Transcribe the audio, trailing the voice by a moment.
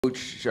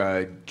Coach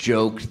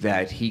joked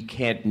that he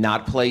can't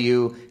not play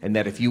you, and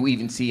that if you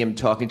even see him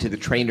talking to the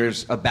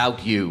trainers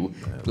about you,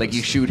 like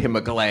you shoot him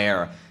a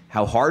glare.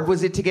 How hard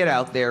was it to get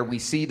out there? We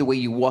see the way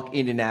you walk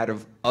in and out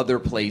of other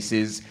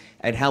places,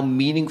 and how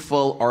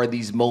meaningful are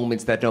these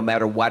moments that no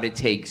matter what it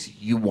takes,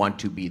 you want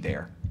to be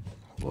there?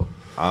 Well,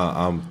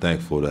 I'm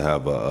thankful to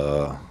have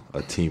a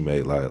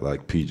teammate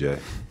like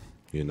PJ.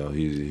 You know,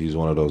 he's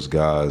one of those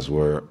guys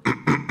where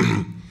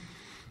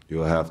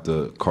you'll have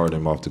to cart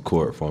him off the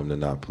court for him to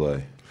not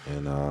play.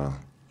 And,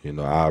 you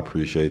know, I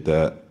appreciate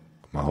that.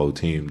 My whole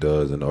team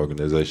does, and the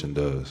organization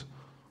does.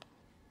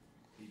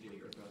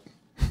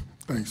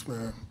 Thanks,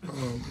 man.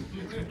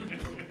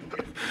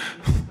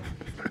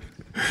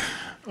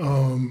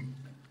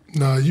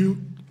 Nah, you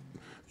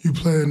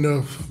play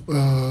enough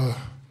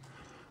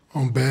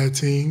on bad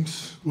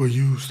teams where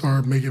you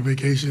start making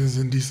vacations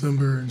in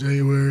December and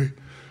January.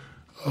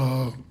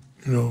 You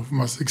know, for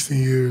my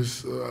 16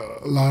 years,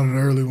 a lot of the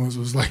early ones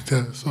was like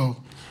that. So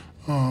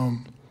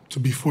to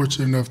be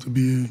fortunate enough to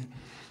be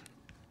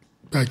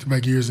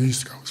back-to-back years in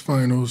Eastern Conference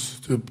Finals,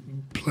 to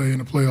play in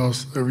the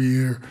playoffs every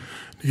year,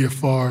 to get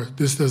far,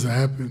 this doesn't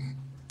happen.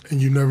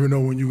 And you never know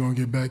when you're going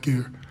to get back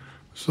here.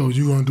 So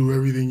you're going to do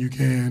everything you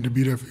can to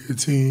be there for your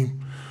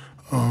team.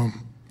 You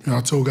know, I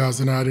told guys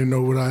that I didn't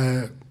know what I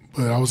had,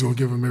 but I was going to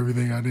give them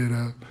everything I did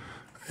have.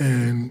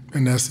 And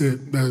that's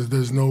it.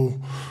 There's no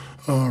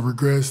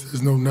regrets.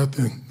 There's no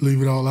nothing.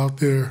 Leave it all out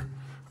there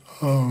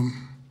and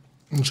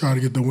try to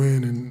get the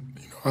win. And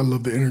you know, I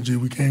love the energy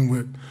we came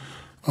with.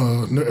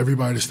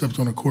 Everybody that stepped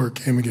on the court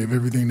came and gave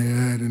everything they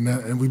had,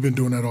 and we've been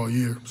doing that all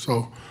year.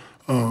 So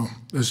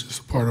it's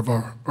just a part of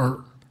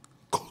our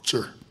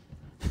culture.